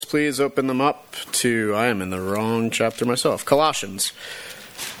please open them up to, I am in the wrong chapter myself, Colossians.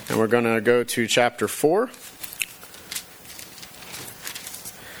 And we're going to go to chapter 4.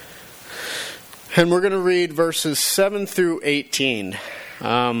 And we're going to read verses 7 through 18.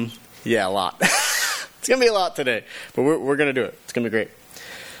 A lot. It's going to be a lot today, but we're going to do it. It's going to be great.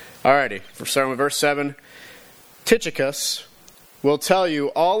 Alrighty, we're starting with verse 7. Tychicus will tell you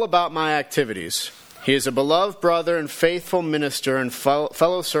all about my activities. He is a beloved brother and faithful minister and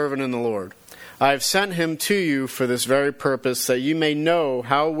fellow servant in the Lord. I have sent him to you for this very purpose, that you may know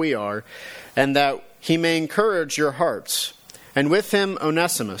how we are, and that he may encourage your hearts. And with him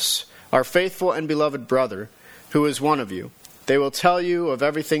Onesimus, our faithful and beloved brother, who is one of you. They will tell you of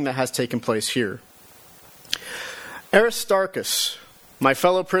everything that has taken place here. Aristarchus, my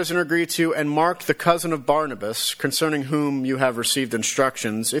fellow prisoner, greets you, and Mark, the cousin of Barnabas, concerning whom you have received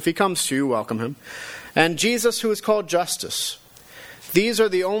instructions. If he comes to you, welcome him. And Jesus, who is called Justus. These are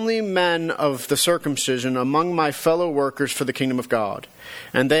the only men of the circumcision among my fellow workers for the kingdom of God,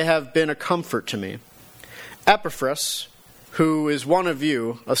 and they have been a comfort to me. Epaphras, who is one of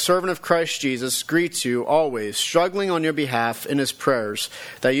you, a servant of Christ Jesus, greets you always, struggling on your behalf in his prayers,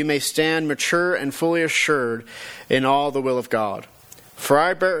 that you may stand mature and fully assured in all the will of God. For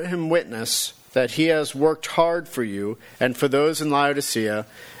I bear him witness that he has worked hard for you and for those in Laodicea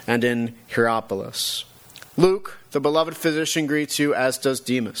and in Hierapolis. Luke, the beloved physician, greets you, as does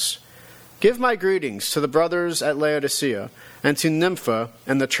Demas. Give my greetings to the brothers at Laodicea and to Nympha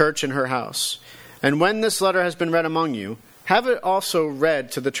and the church in her house. And when this letter has been read among you, have it also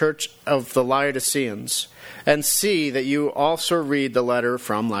read to the church of the Laodiceans, and see that you also read the letter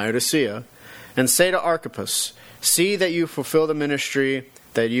from Laodicea. And say to Archippus, see that you fulfill the ministry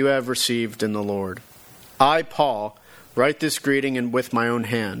that you have received in the Lord. I, Paul, write this greeting with my own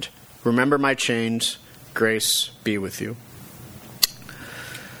hand. Remember my chains. Grace be with you.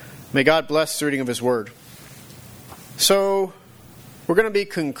 May God bless the reading of his word. So, we're going to be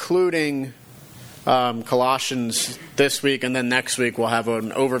concluding Colossians this week, and then next week we'll have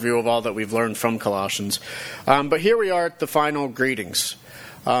an overview of all that we've learned from Colossians. But here we are at the final greetings.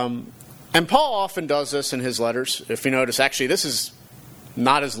 And Paul often does this in his letters. If you notice, actually, this is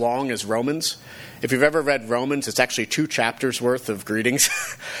not as long as Romans. If you've ever read Romans, it's actually 2 chapters worth of greetings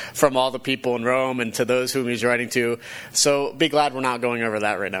from all the people in Rome and to those whom he's writing to. So be glad we're not going over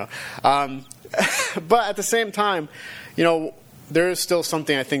that right now. But at the same time, there is still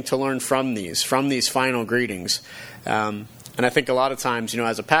something, I think, to learn from these final greetings. And I think a lot of times,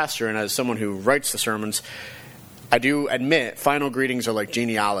 as a pastor and as someone who writes the sermons, I do admit final greetings are like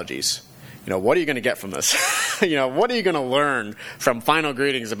genealogies. What are you going to get from this? What are you going to learn from final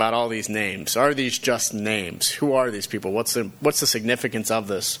greetings about all these names? Are these just names? Who are these people? What's the significance of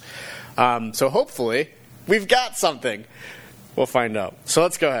this? So hopefully we've got something. We'll find out. So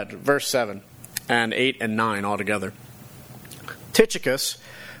let's go ahead. Verse 7 and 8 and 9 all together. Tychicus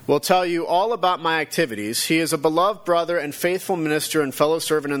will tell you all about my activities. He is a beloved brother and faithful minister and fellow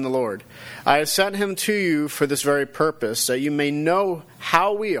servant in the Lord. I have sent him to you for this very purpose, that you may know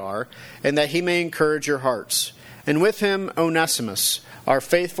how we are, and that he may encourage your hearts. And with him Onesimus, our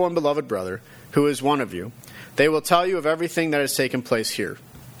faithful and beloved brother, who is one of you. They will tell you of everything that has taken place here.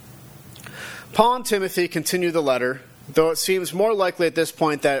 Paul and Timothy continue the letter, though it seems more likely at this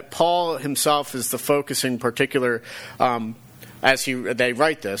point that Paul himself is the focus in particular as they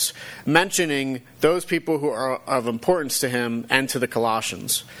write this, mentioning those people who are of importance to him and to the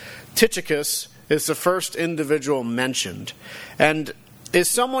Colossians. Tychicus is the first individual mentioned, and is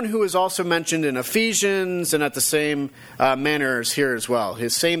someone who is also mentioned in Ephesians and at the same manner as here as well.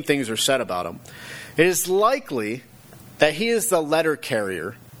 His same things are said about him. It is likely that he is the letter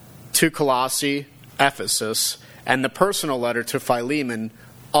carrier to Colossae, Ephesus, and the personal letter to Philemon,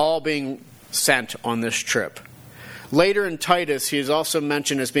 all being sent on this trip. Later in Titus, he is also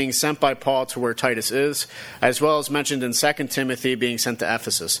mentioned as being sent by Paul to where Titus is, as well as mentioned in 2 Timothy being sent to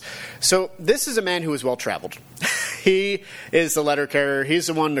Ephesus. So this is a man who is well-traveled. He is the letter carrier. He's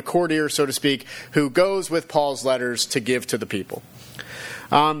the one, the courtier, so to speak, who goes with Paul's letters to give to the people.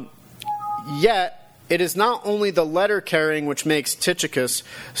 Yet, it is not only the letter carrying which makes Tychicus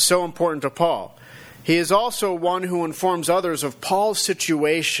so important to Paul. He is also one who informs others of Paul's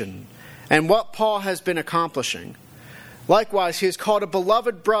situation and what Paul has been accomplishing. Likewise, he is called a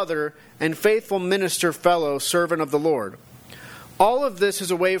beloved brother and faithful minister, fellow servant of the Lord. All of this is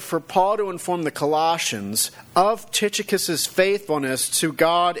a way for Paul to inform the Colossians of Tychicus' faithfulness to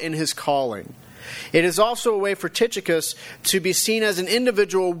God in his calling. It is also a way for Tychicus to be seen as an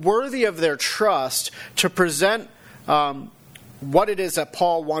individual worthy of their trust to present what it is that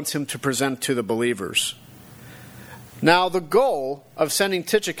Paul wants him to present to the believers. Now, the goal of sending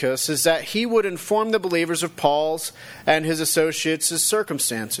Tychicus is that he would inform the believers of Paul's and his associates'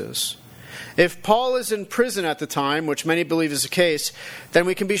 circumstances. If Paul is in prison at the time, which many believe is the case, then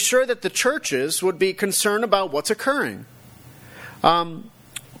we can be sure that the churches would be concerned about what's occurring.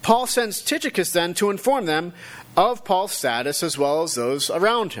 Paul sends Tychicus then to inform them of Paul's status as well as those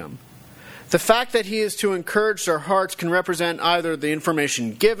around him. The fact that he is to encourage their hearts can represent either the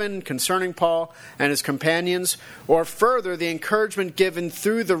information given concerning Paul and his companions, or further, the encouragement given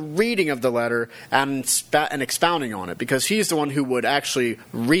through the reading of the letter and expounding on it, because he's the one who would actually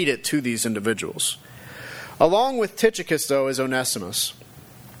read it to these individuals. Along with Tychicus, though, is Onesimus.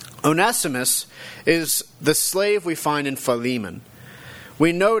 Onesimus is the slave we find in Philemon.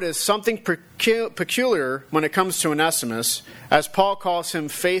 We notice something peculiar when it comes to Onesimus, as Paul calls him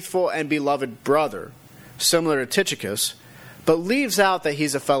faithful and beloved brother, similar to Tychicus, but leaves out that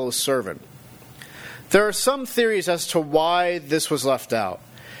he's a fellow servant. There are some theories as to why this was left out.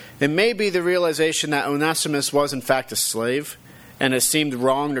 It may be the realization that Onesimus was in fact a slave, and it seemed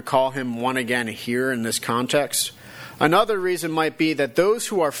wrong to call him one again here in this context. Another reason might be that those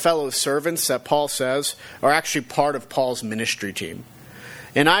who are fellow servants that Paul says are actually part of Paul's ministry team.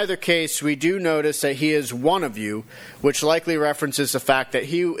 In either case, we do notice that he is one of you, which likely references the fact that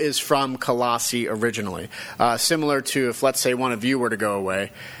he is from Colossae originally. Similar to if, let's say, one of you were to go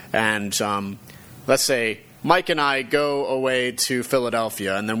away, and let's say Mike and I go away to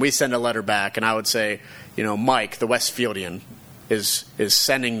Philadelphia, and then we send a letter back, and I would say, Mike, the Westfieldian, is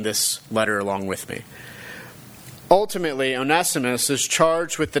sending this letter along with me. Ultimately, Onesimus is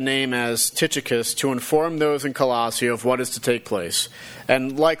charged with the name as Tychicus to inform those in Colossae of what is to take place.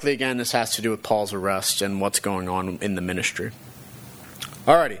 And likely, again, this has to do with Paul's arrest and what's going on in the ministry.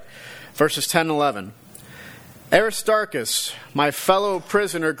 Alrighty, verses 10 and 11. Aristarchus, my fellow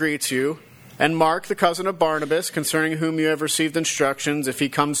prisoner, greets you, and Mark, the cousin of Barnabas, concerning whom you have received instructions. If he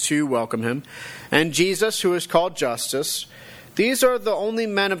comes to you, welcome him. And Jesus, who is called Justus. These are the only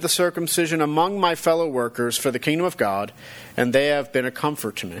men of the circumcision among my fellow workers for the kingdom of God, and they have been a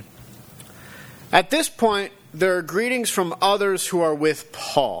comfort to me. At this point, there are greetings from others who are with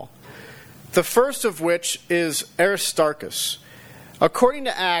Paul. The first of which is Aristarchus. According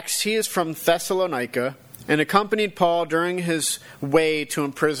to Acts, he is from Thessalonica and accompanied Paul during his way to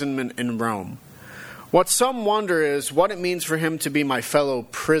imprisonment in Rome. What some wonder is what it means for him to be my fellow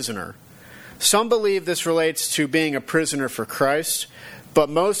prisoner. Some believe this relates to being a prisoner for Christ, but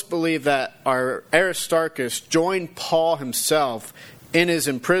most believe that our Aristarchus joined Paul himself in his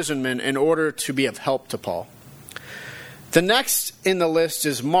imprisonment in order to be of help to Paul. The next in the list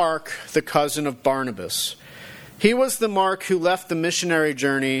is Mark, the cousin of Barnabas. He was the Mark who left the missionary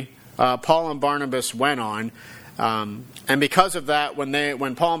journey Paul and Barnabas went on. And because of that,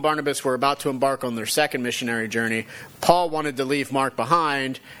 when Paul and Barnabas were about to embark on their second missionary journey, Paul wanted to leave Mark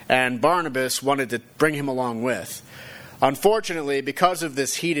behind, and Barnabas wanted to bring him along with. Unfortunately, because of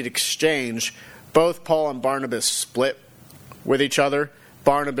this heated exchange, both Paul and Barnabas split with each other,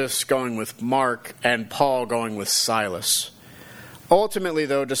 Barnabas going with Mark and Paul going with Silas. Ultimately,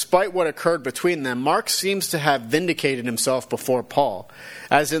 though, despite what occurred between them, Mark seems to have vindicated himself before Paul.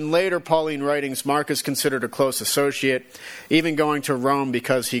 As in later Pauline writings, Mark is considered a close associate, even going to Rome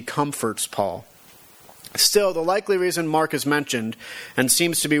because he comforts Paul. Still, the likely reason Mark is mentioned, and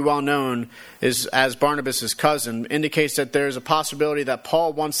seems to be well known, is as Barnabas' cousin, indicates that there is a possibility that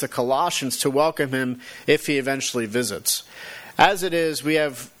Paul wants the Colossians to welcome him if he eventually visits. As it is, we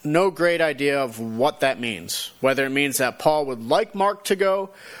have no great idea of what that means. Whether it means that Paul would like Mark to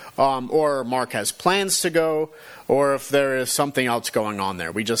go, or Mark has plans to go, or if there is something else going on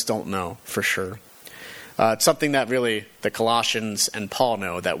there. We just don't know for sure. It's something that really the Colossians and Paul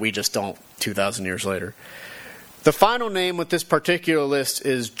know that we just don't 2,000 years later. The final name with this particular list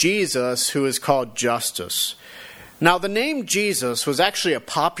is Jesus, who is called Justus. Now, the name Jesus was actually a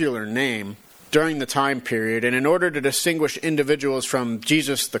popular name during the time period, and in order to distinguish individuals from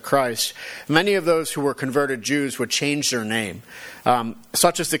Jesus the Christ, many of those who were converted Jews would change their name.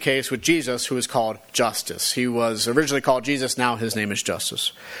 Such is the case with Jesus, who is called Justus. He was originally called Jesus, now his name is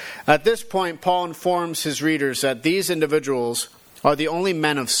Justus. At this point, Paul informs his readers that these individuals are the only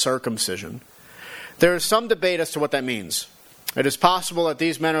men of circumcision. There is some debate as to what that means. It is possible that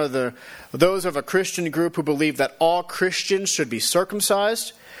these men are those of a Christian group who believe that all Christians should be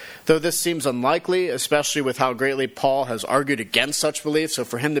circumcised, though this seems unlikely, especially with how greatly Paul has argued against such beliefs, so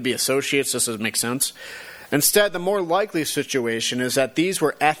for him to be associates, this doesn't make sense. Instead, the more likely situation is that these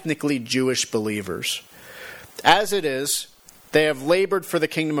were ethnically Jewish believers. As it is, they have labored for the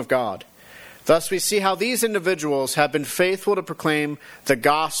kingdom of God. Thus, we see how these individuals have been faithful to proclaim the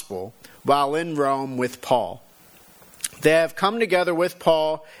gospel while in Rome with Paul. They have come together with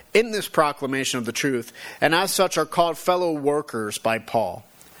Paul in this proclamation of the truth, and as such are called fellow workers by Paul.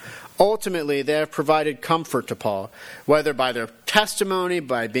 Ultimately, they have provided comfort to Paul, whether by their testimony,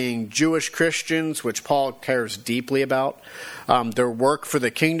 by being Jewish Christians, which Paul cares deeply about, their work for the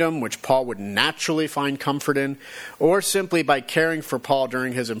kingdom, which Paul would naturally find comfort in, or simply by caring for Paul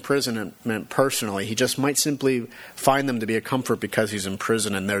during his imprisonment personally. He just might simply find them to be a comfort because he's in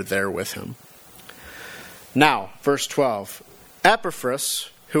prison and they're there with him. Now, verse 12,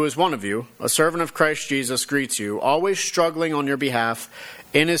 Epaphras, who is one of you, a servant of Christ Jesus, greets you, always struggling on your behalf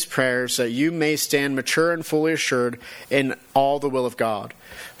in his prayers, that you may stand mature and fully assured in all the will of God.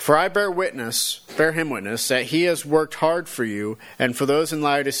 For I bear him witness, that he has worked hard for you and for those in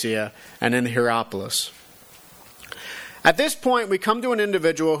Laodicea and in Hierapolis. At this point, we come to an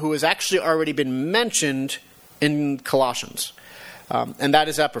individual who has actually already been mentioned in Colossians, and that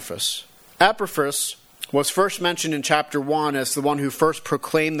is Epaphras. Epaphras was first mentioned in chapter 1 as the one who first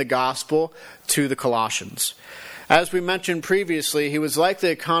proclaimed the gospel to the Colossians. As we mentioned previously, he was likely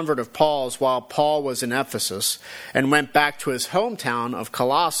a convert of Paul's while Paul was in Ephesus and went back to his hometown of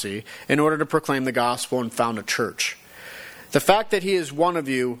Colossae in order to proclaim the gospel and found a church. The fact that he is one of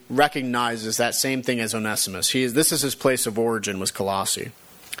you recognizes that same thing as Onesimus. This is his place of origin, was Colossae.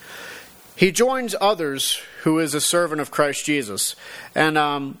 He joins others who is a servant of Christ Jesus.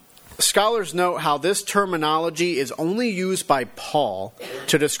 And scholars note how this terminology is only used by Paul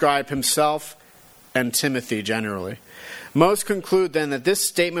to describe himself and Timothy generally. Most conclude then that this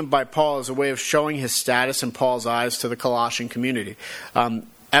statement by Paul is a way of showing his status in Paul's eyes to the Colossian community.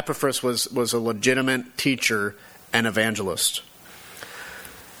 Epaphras was a legitimate teacher and evangelist.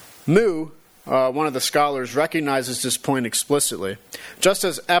 One of the scholars, recognizes this point explicitly. Just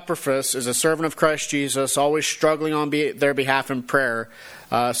as Epaphras is a servant of Christ Jesus, always struggling on their behalf in prayer,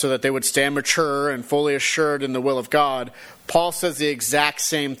 so that they would stand mature and fully assured in the will of God, Paul says the exact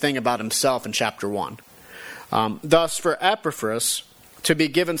same thing about himself in chapter 1. Thus, for Epaphras to be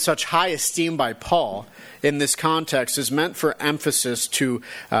given such high esteem by Paul in this context is meant for emphasis to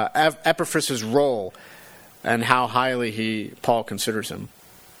Epaphras' role and how highly Paul considers him.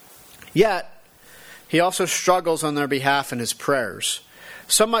 Yet, he also struggles on their behalf in his prayers.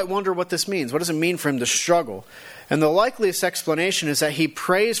 Some might wonder what this means. What does it mean for him to struggle? And the likeliest explanation is that he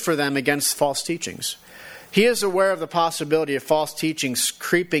prays for them against false teachings. He is aware of the possibility of false teachings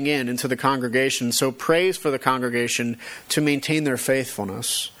creeping into the congregation, so prays for the congregation to maintain their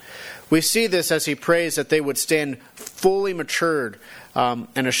faithfulness. We see this as he prays that they would stand fully matured and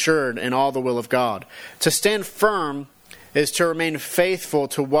assured in all the will of God. To stand firm is to remain faithful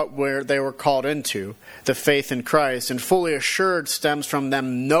to what they were called into, the faith in Christ, and fully assured stems from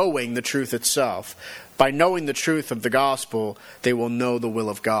them knowing the truth itself. By knowing the truth of the gospel, they will know the will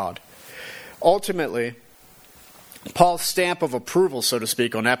of God. Ultimately, Paul's stamp of approval, so to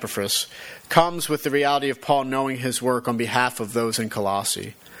speak, on Epaphras comes with the reality of Paul knowing his work on behalf of those in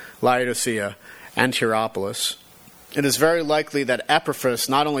Colossae, Laodicea, and Hierapolis. It is very likely that Epaphras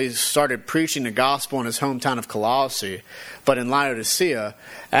not only started preaching the gospel in his hometown of Colossae, but in Laodicea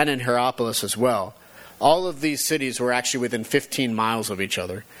and in Hierapolis as well. All of these cities were actually within 15 miles of each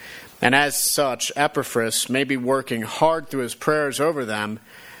other. And as such, Epaphras may be working hard through his prayers over them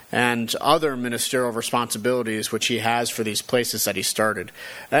and other ministerial responsibilities which he has for these places that he started.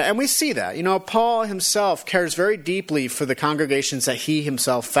 And we see that. Paul himself cares very deeply for the congregations that he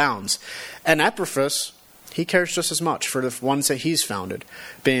himself founds. And Epaphras, he cares just as much for the ones that he's founded,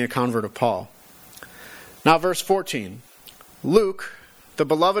 being a convert of Paul. Now, verse 14. Luke, the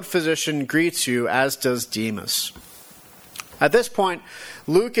beloved physician, greets you, as does Demas. At this point,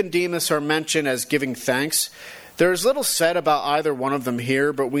 Luke and Demas are mentioned as giving thanks. There is little said about either one of them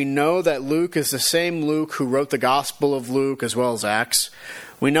here, but we know that Luke is the same Luke who wrote the Gospel of Luke as well as Acts.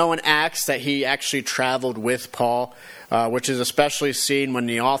 We know in Acts that he actually traveled with Paul, which is especially seen when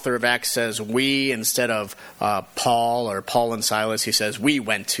the author of Acts says we instead of Paul or Paul and Silas. He says we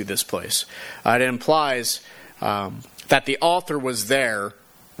went to this place. It implies that the author was there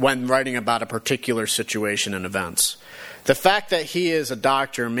when writing about a particular situation and events. The fact that he is a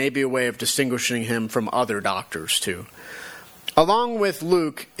doctor may be a way of distinguishing him from other doctors too. Along with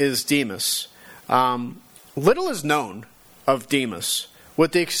Luke is Demas. Little is known of Demas,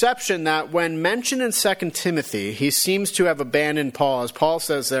 with the exception that when mentioned in 2 Timothy, he seems to have abandoned Paul. As Paul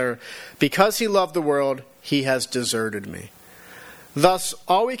says there, because he loved the world, he has deserted me. Thus,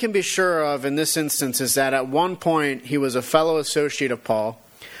 all we can be sure of in this instance is that at one point he was a fellow associate of Paul,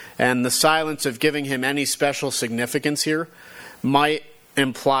 and the silence of giving him any special significance here might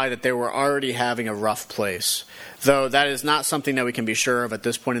imply that they were already having a rough place. Though that is not something that we can be sure of at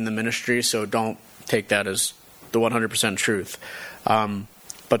this point in the ministry, so don't take that as the 100% truth.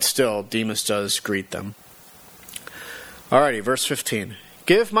 But still, Demas does greet them. Alrighty, verse 15.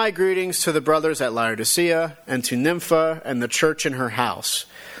 Give my greetings to the brothers at Laodicea and to Nympha and the church in her house.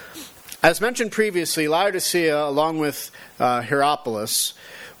 As mentioned previously, Laodicea, along with Hierapolis,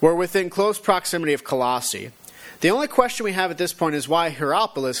 were within close proximity of Colossae. The only question we have at this point is why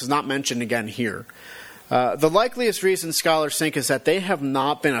Hierapolis is not mentioned again here. The likeliest reason scholars think is that they have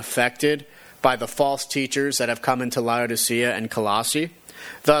not been affected by the false teachers that have come into Laodicea and Colossae.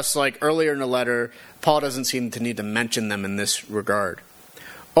 Thus, like earlier in the letter, Paul doesn't seem to need to mention them in this regard.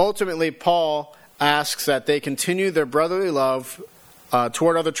 Ultimately, Paul asks that they continue their brotherly love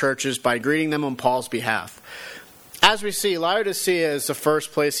toward other churches by greeting them on Paul's behalf. As we see, Laodicea is the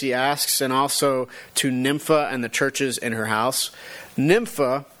first place he asks, and also to Nympha and the churches in her house.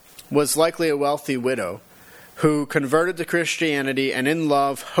 Nympha was likely a wealthy widow who converted to Christianity and in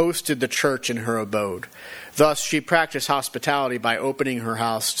love hosted the church in her abode. Thus, she practiced hospitality by opening her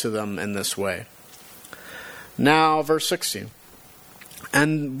house to them in this way. Now, verse 16.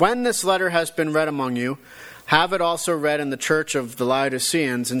 And when this letter has been read among you, have it also read in the church of the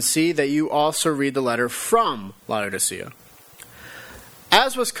Laodiceans, and see that you also read the letter from Laodicea.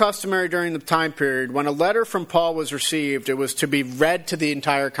 As was customary during the time period, when a letter from Paul was received, it was to be read to the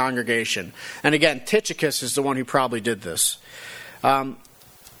entire congregation. And again, Tychicus is the one who probably did this.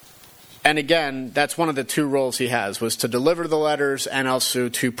 And again, that's one of the two roles he has, was to deliver the letters and also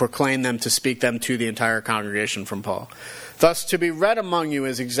to proclaim them, to speak them to the entire congregation from Paul. Thus, to be read among you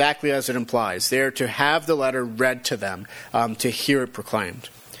is exactly as it implies. They are to have the letter read to them, to hear it proclaimed.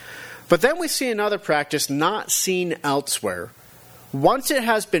 But then we see another practice not seen elsewhere. Once it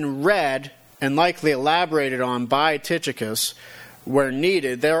has been read and likely elaborated on by Tychicus, where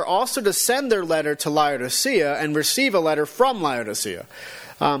needed, they are also to send their letter to Laodicea and receive a letter from Laodicea.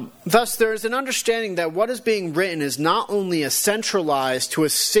 Thus, there is an understanding that what is being written is not only centralized to a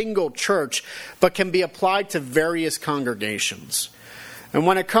single church, but can be applied to various congregations. And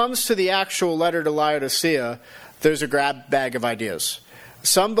when it comes to the actual letter to Laodicea, there's a grab bag of ideas.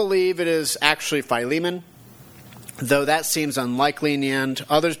 Some believe it is actually Philemon, though that seems unlikely in the end.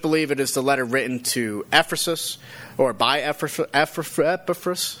 Others believe it is the letter written to Ephesus, or by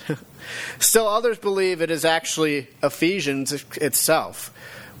Epaphras. Still others believe it is actually Ephesians itself,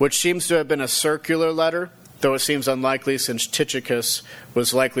 which seems to have been a circular letter, though it seems unlikely since Tychicus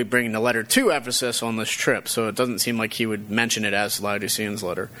was likely bringing the letter to Ephesus on this trip, so it doesn't seem like he would mention it as Laodicean's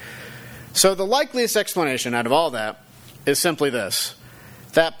letter. So the likeliest explanation out of all that is simply this,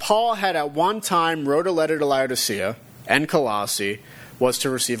 that Paul had at one time wrote a letter to Laodicea and Colossae was to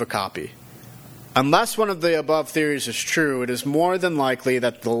receive a copy. Unless one of the above theories is true, it is more than likely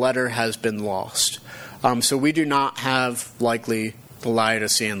that the letter has been lost. So we do not have likely the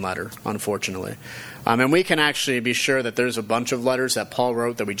Laodicean letter, unfortunately. And we can actually be sure that there's a bunch of letters that Paul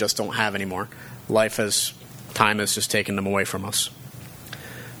wrote that we just don't have anymore. Time has just taken them away from us.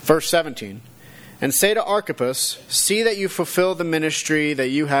 Verse 17. And say to Archippus, see that you fulfill the ministry that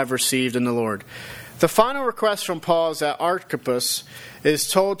you have received in the Lord. The final request from Paul is that Archippus is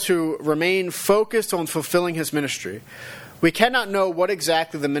told to remain focused on fulfilling his ministry. We cannot know what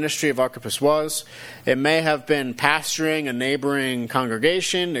exactly the ministry of Archippus was. It may have been pastoring a neighboring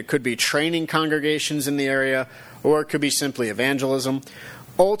congregation. It could be training congregations in the area, or it could be simply evangelism.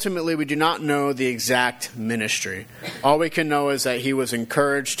 Ultimately, we do not know the exact ministry. All we can know is that he was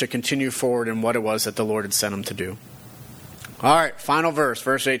encouraged to continue forward in what it was that the Lord had sent him to do. All right, final verse,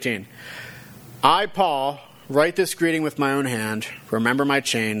 verse 18. I, Paul, write this greeting with my own hand. Remember my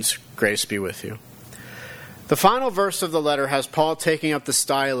chains. Grace be with you. The final verse of the letter has Paul taking up the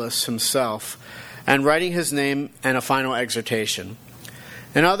stylus himself and writing his name and a final exhortation.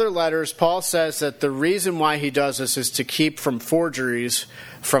 In other letters, Paul says that the reason why he does this is to keep from forgeries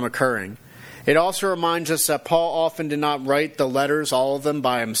from occurring. It also reminds us that Paul often did not write the letters, all of them,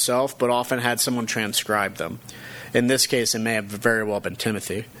 by himself, but often had someone transcribe them. In this case, it may have very well been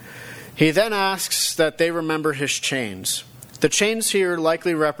Timothy. He then asks that they remember his chains. The chains here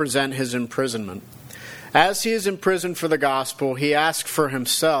likely represent his imprisonment. As he is imprisoned for the gospel, he asks for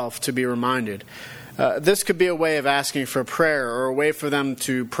himself to be reminded. This could be a way of asking for prayer or a way for them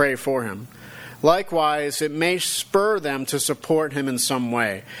to pray for him. Likewise, it may spur them to support him in some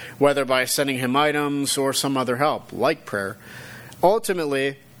way, whether by sending him items or some other help, like prayer.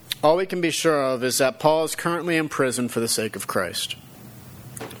 Ultimately, all we can be sure of is that Paul is currently in prison for the sake of Christ.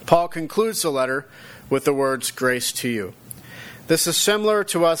 Paul concludes the letter with the words, grace to you. This is similar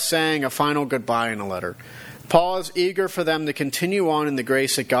to us saying a final goodbye in a letter. Paul is eager for them to continue on in the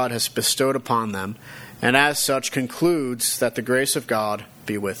grace that God has bestowed upon them, and as such concludes that the grace of God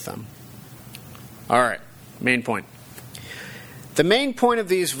be with them. All right, Main point. The main point of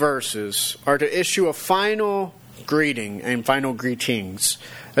these verses are to issue a final greeting and final greetings,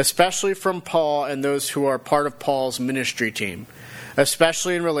 especially from Paul and those who are part of Paul's ministry team,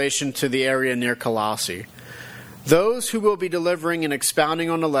 especially in relation to the area near Colossae. Those who will be delivering and expounding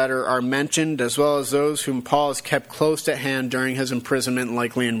on the letter are mentioned, as well as those whom Paul has kept close at hand during his imprisonment,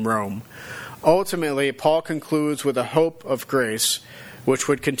 likely in Rome. Ultimately, Paul concludes with a hope of grace, which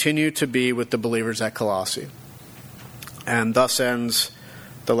would continue to be with the believers at Colossae. And thus ends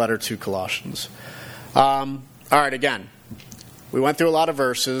the letter to Colossians. All right, again, we went through a lot of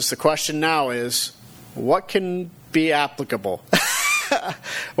verses. The question now is, what can be applicable?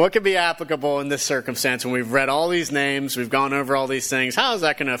 What can be applicable in this circumstance when we've read all these names, we've gone over all these things? How is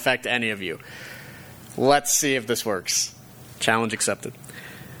that going to affect any of you? Let's see if this works. Challenge accepted.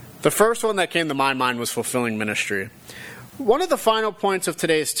 The first one that came to my mind was fulfilling ministry. One of the final points of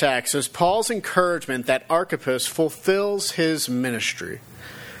today's text is Paul's encouragement that Archippus fulfills his ministry.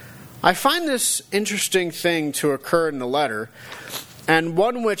 I find this interesting thing to occur in the letter, and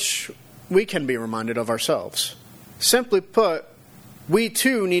one which we can be reminded of ourselves. Simply put, we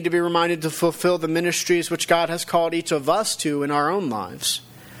too need to be reminded to fulfill the ministries which God has called each of us to in our own lives.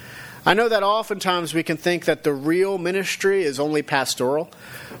 I know that oftentimes we can think that the real ministry is only pastoral,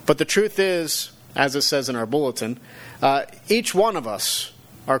 but the truth is, as it says in our bulletin, each one of us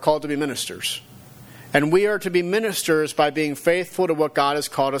are called to be ministers. And we are to be ministers by being faithful to what God has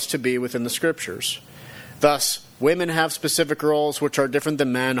called us to be within the Scriptures. Thus, women have specific roles which are different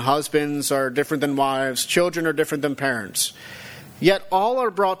than men, husbands are different than wives, children are different than parents. Yet all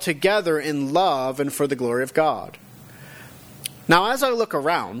are brought together in love and for the glory of God. Now, as I look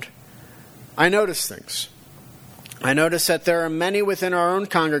around, I notice things. I notice that there are many within our own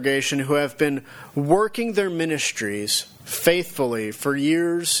congregation who have been working their ministries faithfully for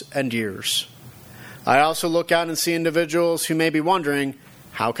years and years. I also look out and see individuals who may be wondering,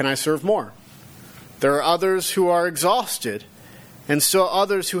 how can I serve more? There are others who are exhausted, and still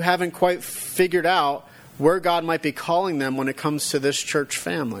others who haven't quite figured out where God might be calling them when it comes to this church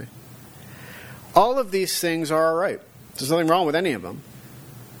family. All of these things are all right. There's nothing wrong with any of them.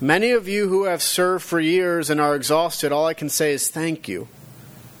 Many of you who have served for years and are exhausted, all I can say is thank you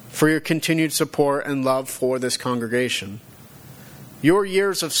for your continued support and love for this congregation. Your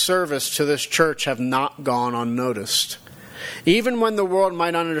years of service to this church have not gone unnoticed. Even when the world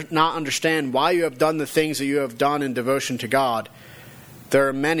might not understand why you have done the things that you have done in devotion to God, there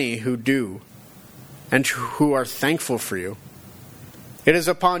are many who do and who are thankful for you. It is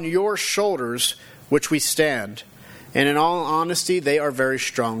upon your shoulders which we stand, and in all honesty, they are very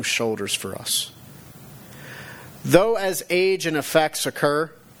strong shoulders for us. Though as age and effects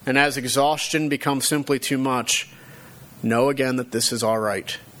occur, and as exhaustion becomes simply too much, know again that this is all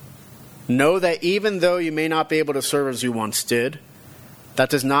right. Know that even though you may not be able to serve as you once did, that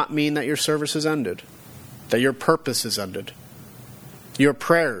does not mean that your service is ended, that your purpose is ended. Your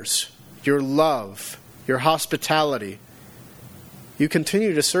prayers, your love, your hospitality, you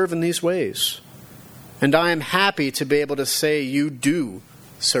continue to serve in these ways. And I am happy to be able to say you do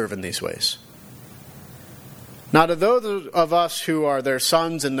serve in these ways. Now, to those of us who are their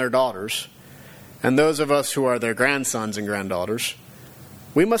sons and their daughters, and those of us who are their grandsons and granddaughters,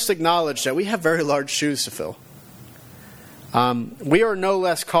 we must acknowledge that we have very large shoes to fill. We are no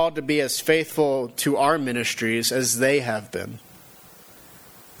less called to be as faithful to our ministries as they have been.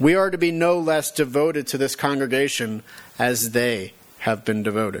 We are to be no less devoted to this congregation as they have been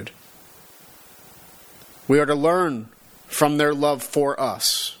devoted. We are to learn from their love for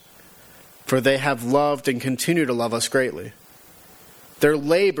us, for they have loved and continue to love us greatly. Their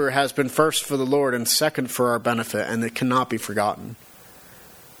labor has been first for the Lord and second for our benefit, and it cannot be forgotten.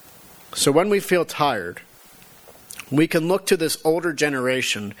 So when we feel tired, we can look to this older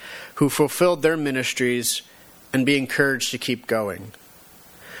generation who fulfilled their ministries and be encouraged to keep going.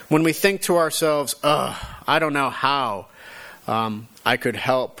 When we think to ourselves, I don't know how I could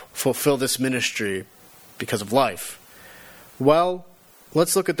help fulfill this ministry because of life. Well,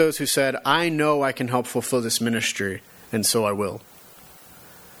 let's look at those who said, I know I can help fulfill this ministry, and so I will.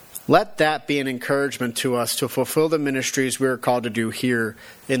 Let that be an encouragement to us to fulfill the ministries we are called to do here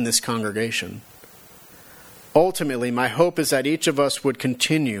in this congregation. Ultimately, my hope is that each of us would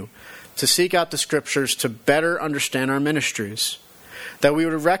continue to seek out the Scriptures to better understand our ministries, that we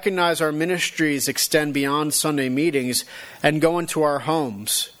would recognize our ministries extend beyond Sunday meetings and go into our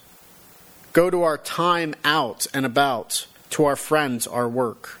homes, go to our time out and about, to our friends, our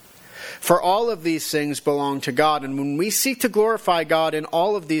work. For all of these things belong to God, and when we seek to glorify God in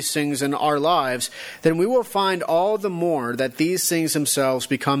all of these things in our lives, then we will find all the more that these things themselves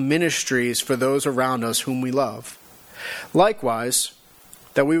become ministries for those around us whom we love. Likewise,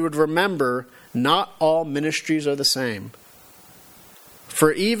 that we would remember not all ministries are the same.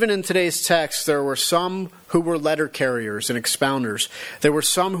 For even in today's text, there were some who were letter carriers and expounders. There were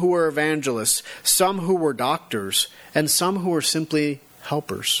some who were evangelists, some who were doctors, and some who were simply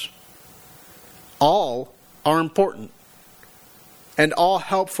helpers. All are important, and all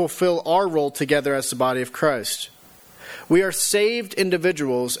help fulfill our role together as the body of Christ. We are saved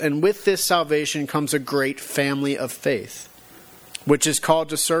individuals, and with this salvation comes a great family of faith, which is called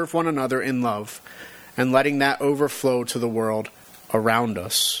to serve one another in love, and letting that overflow to the world around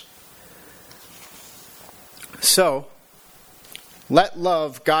us. So, let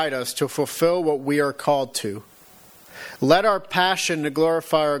love guide us to fulfill what we are called to. Let our passion to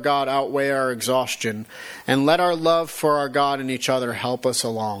glorify our God outweigh our exhaustion, and let our love for our God and each other help us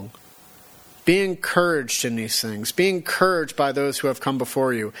along. Be encouraged in these things. Be encouraged by those who have come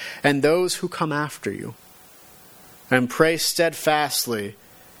before you, and those who come after you. And pray steadfastly,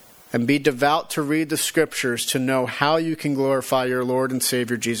 and be devout to read the Scriptures to know how you can glorify your Lord and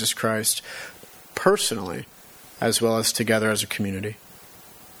Savior Jesus Christ personally, as well as together as a community.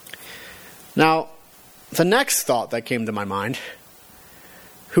 Now, the next thought that came to my mind,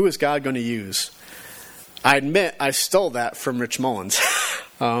 who is God going to use? I admit I stole that from Rich Mullins,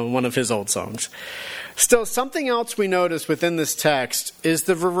 one of his old songs. Still, something else we notice within this text is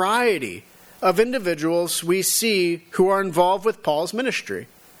the variety of individuals we see who are involved with Paul's ministry.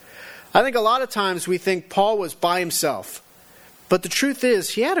 I think a lot of times we think Paul was by himself, but the truth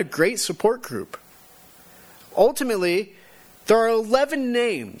is he had a great support group. Ultimately, there are 11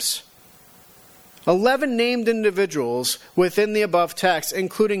 names, 11 named individuals within the above text,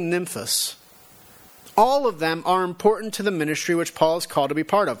 including Nymphas. All of them are important to the ministry which Paul is called to be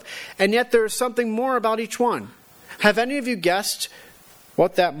part of. And yet there is something more about each one. Have any of you guessed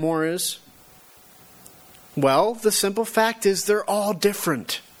what that more is? Well, the simple fact is they're all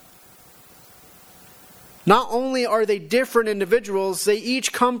different. Not only are they different individuals, they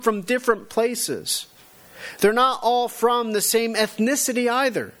each come from different places. They're not all from the same ethnicity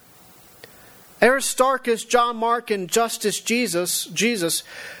either. Aristarchus, John Mark, and Justus Jesus,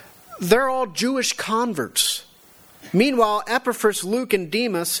 they're all Jewish converts. Meanwhile, Epaphras, Luke, and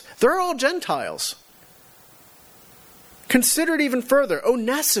Demas, they're all Gentiles. Consider it even further.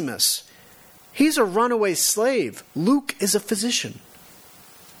 Onesimus, he's a runaway slave. Luke is a physician.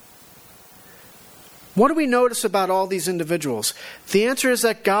 What do we notice about all these individuals? The answer is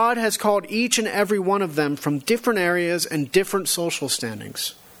that God has called each and every one of them from different areas and different social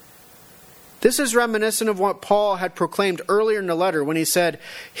standings. This is reminiscent of what Paul had proclaimed earlier in the letter when he said,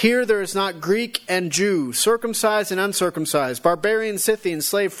 "Here there is not Greek and Jew, circumcised and uncircumcised, barbarian, Scythian,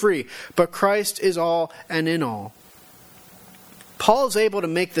 slave free, but Christ is all and in all." Paul is able to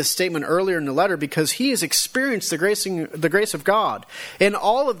make this statement earlier in the letter because he has experienced the grace of God in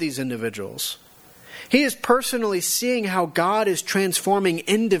all of these individuals. He is personally seeing how God is transforming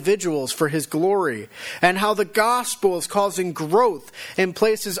individuals for His glory, and how the gospel is causing growth in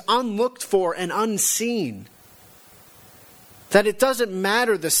places unlooked for and unseen. That it doesn't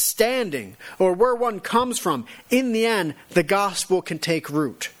matter the standing or where one comes from. In the end, the gospel can take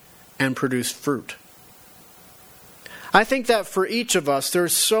root and produce fruit. I think that for each of us, there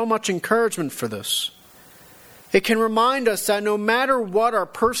is so much encouragement for this. It can remind us that no matter what our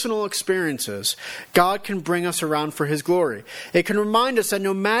personal experience is, God can bring us around for His glory. It can remind us that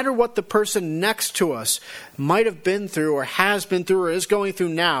no matter what the person next to us might have been through or has been through or is going through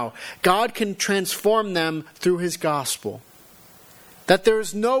now, God can transform them through His gospel. That there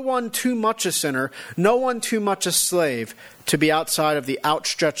is no one too much a sinner, no one too much a slave to be outside of the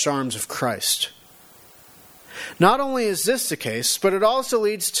outstretched arms of Christ. Not only is this the case, but it also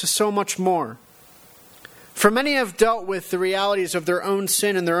leads to so much more. For many have dealt with the realities of their own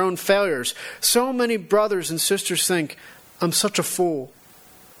sin and their own failures. So many brothers and sisters think, "I'm such a fool.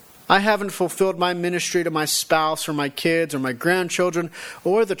 I haven't fulfilled my ministry to my spouse or my kids or my grandchildren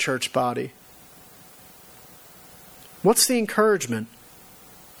or the church body." What's the encouragement?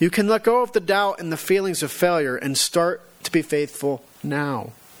 You can let go of the doubt and the feelings of failure and start to be faithful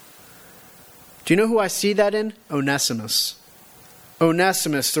now. Do you know who I see that in? Onesimus.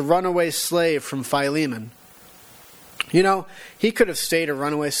 Onesimus, the runaway slave from Philemon. You know, he could have stayed a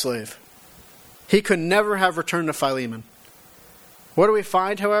runaway slave. He could never have returned to Philemon. What do we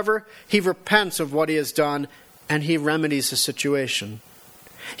find, however? He repents of what he has done and he remedies the situation.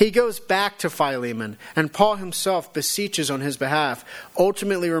 He goes back to Philemon, and Paul himself beseeches on his behalf,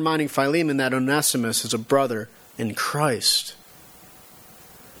 ultimately reminding Philemon that Onesimus is a brother in Christ.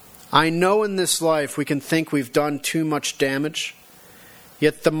 I know in this life we can think we've done too much damage,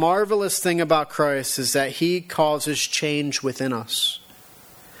 yet the marvelous thing about Christ is that He causes change within us.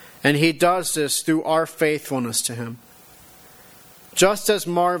 And He does this through our faithfulness to Him. Just as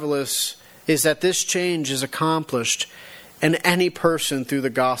marvelous is that this change is accomplished in any person through the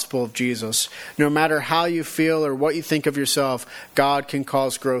gospel of Jesus. No matter how you feel or what you think of yourself, God can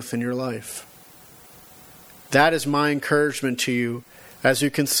cause growth in your life. That is my encouragement to you as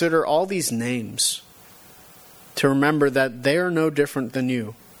you consider all these names, to remember that they are no different than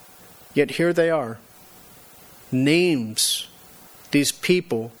you. Yet here they are. Names, these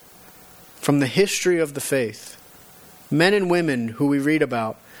people from the history of the faith, men and women who we read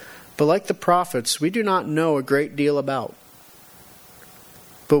about, but like the prophets, we do not know a great deal about.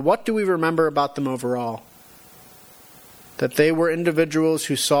 But what do we remember about them overall? That they were individuals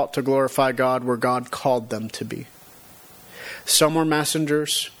who sought to glorify God where God called them to be. Some were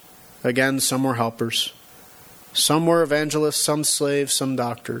messengers, again, some were helpers. Some were evangelists, some slaves, some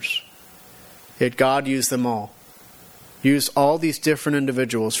doctors. Yet God used them all. Used all these different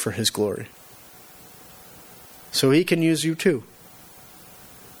individuals for His glory. So He can use you too.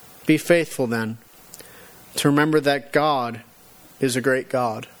 Be faithful then to remember that God is a great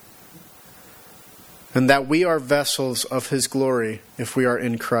God. And that we are vessels of His glory if we are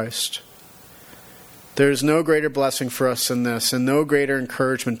in Christ. There is no greater blessing for us than this, and no greater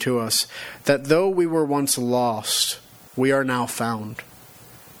encouragement to us, that though we were once lost, we are now found.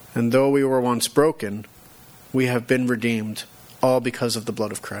 And though we were once broken, we have been redeemed, all because of the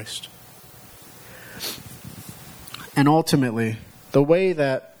blood of Christ. And ultimately, the way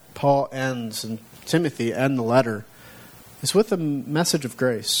that Paul ends and Timothy end the letter is with a message of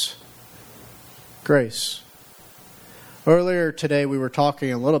grace. Grace. Earlier today we were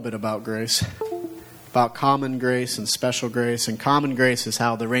talking a little bit about grace. About common grace and special grace. And common grace is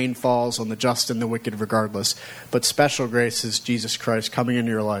how the rain falls on the just and the wicked regardless. But special grace is Jesus Christ coming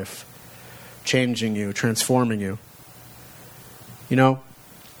into your life, changing you, transforming you. You know,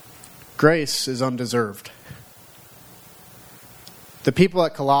 grace is undeserved. The people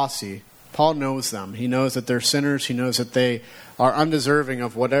at Colossae, Paul knows them. He knows that they're sinners. He knows that they are undeserving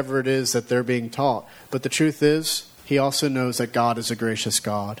of whatever it is that they're being taught. But the truth is, he also knows that God is a gracious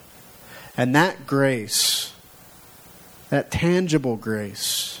God. And that grace, that tangible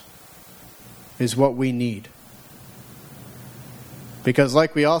grace, is what we need. Because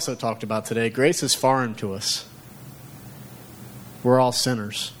like we also talked about today, grace is foreign to us. We're all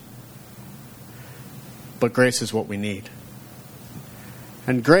sinners. But grace is what we need.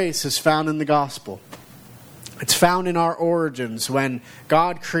 And grace is found in the gospel. It's found in our origins when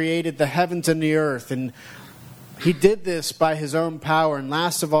God created the heavens and the earth, and He did this by His own power. And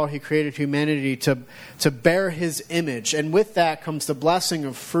last of all, He created humanity to bear His image. And with that comes the blessing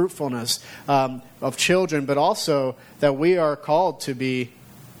of fruitfulness of children, but also that we are called to be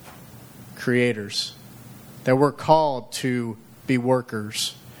creators. That we're called to be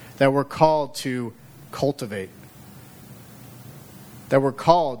workers. That we're called to cultivate. That we're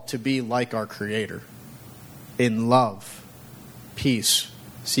called to be like our Creator. In love, peace,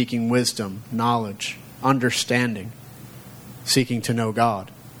 seeking wisdom, knowledge, understanding, seeking to know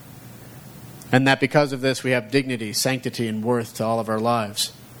God. And that because of this we have dignity, sanctity, and worth to all of our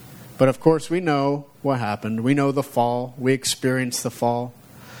lives. But of course we know what happened. We know the fall. We experienced the fall.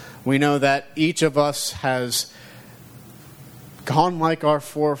 We know that each of us has gone like our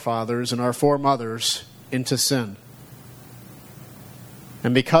forefathers and our foremothers into sin.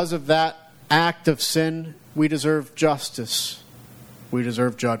 And because of that act of sin, we deserve justice. We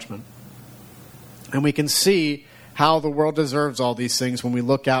deserve judgment. And we can see how the world deserves all these things when we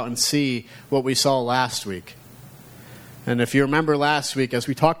look out and see what we saw last week. And if you remember last week, as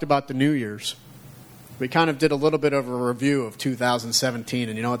we talked about the New Year's, we kind of did a little bit of a review of 2017.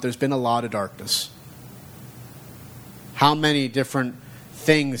 And you know what? There's been a lot of darkness. How many different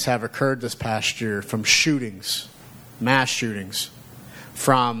things have occurred this past year, from shootings, mass shootings,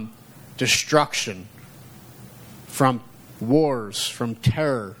 from destruction, from wars, from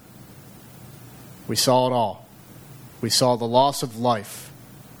terror. We saw it all. We saw the loss of life.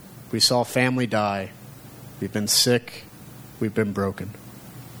 We saw family die. We've been sick. We've been broken.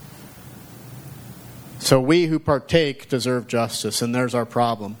 So we who partake deserve justice, and there's our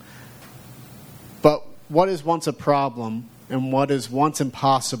problem. But what is once a problem and what is once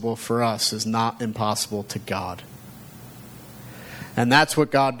impossible for us is not impossible to God. And that's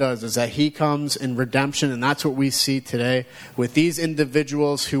what God does, is that he comes in redemption, and that's what we see today with these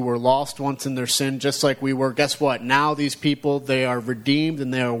individuals who were lost once in their sin, just like we were. Guess what? Now these people, they are redeemed,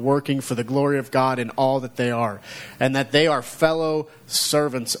 and they are working for the glory of God in all that they are. And that they are fellow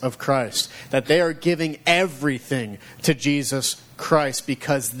servants of Christ. That they are giving everything to Jesus Christ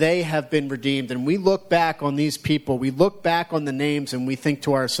because they have been redeemed. And we look back on these people, we look back on the names, and we think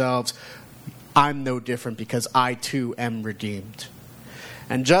to ourselves, I'm no different because I too am redeemed.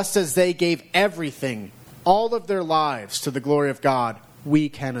 And just as they gave everything, all of their lives to the glory of God, we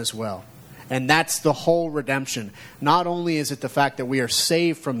can as well. And that's the whole redemption. Not only is it the fact that we are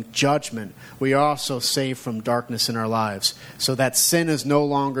saved from judgment, we are also saved from darkness in our lives. So that sin is no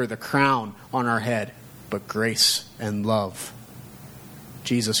longer the crown on our head, but grace and love.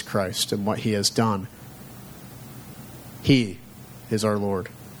 Jesus Christ and what he has done. He is our Lord,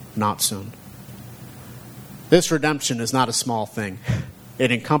 not sin. This redemption is not a small thing.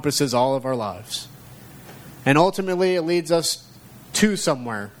 It encompasses all of our lives. And ultimately, it leads us to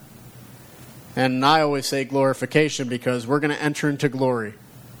somewhere. And I always say glorification because we're going to enter into glory.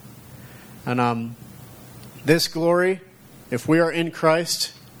 And this glory, if we are in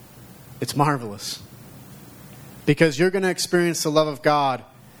Christ, it's marvelous. Because you're going to experience the love of God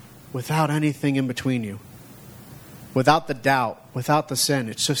without anything in between you. Without the doubt, without the sin.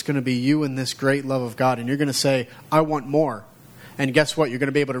 It's just going to be you and this great love of God. And you're going to say, I want more. And guess what? You're going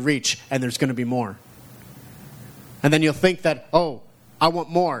to be able to reach, and there's going to be more. And then you'll think that, oh, I want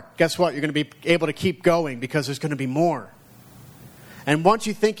more. Guess what? You're going to be able to keep going because there's going to be more. And once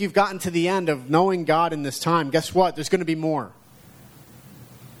you think you've gotten to the end of knowing God in this time, guess what? There's going to be more.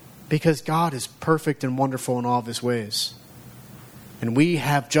 Because God is perfect and wonderful in all of his ways. And we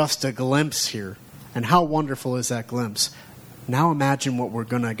have just a glimpse here. And how wonderful is that glimpse? Now imagine what we're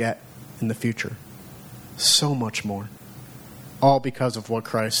going to get in the future. So much more. All because of what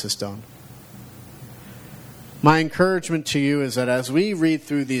Christ has done. My encouragement to you is that as we read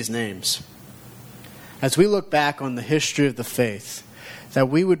through these names, as we look back on the history of the faith, that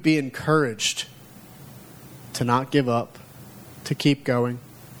we would be encouraged to not give up, to keep going.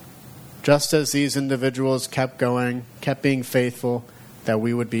 Just as these individuals kept going, kept being faithful, that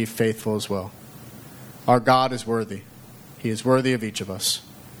we would be faithful as well. Our God is worthy. He is worthy of each of us.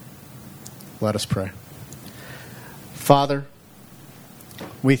 Let us pray. Father,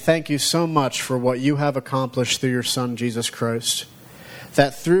 we thank you so much for what you have accomplished through your Son, Jesus Christ.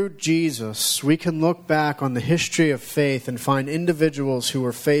 That through Jesus, we can look back on the history of faith and find individuals who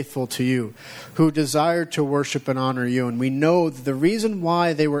were faithful to you, who desired to worship and honor you. And we know that the reason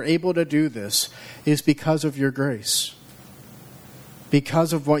why they were able to do this is because of your grace.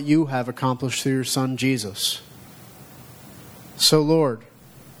 Because of what you have accomplished through your Son, Jesus. So, Lord,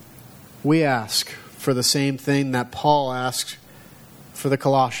 we ask for the same thing that Paul asked for the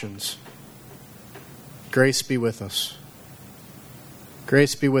Colossians. Grace be with us.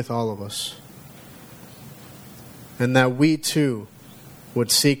 Grace be with all of us. And that we too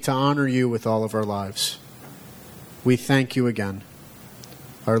would seek to honor you with all of our lives. We thank you again.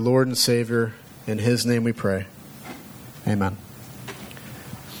 Our Lord and Savior, in his name we pray. Amen.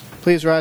 Please rise.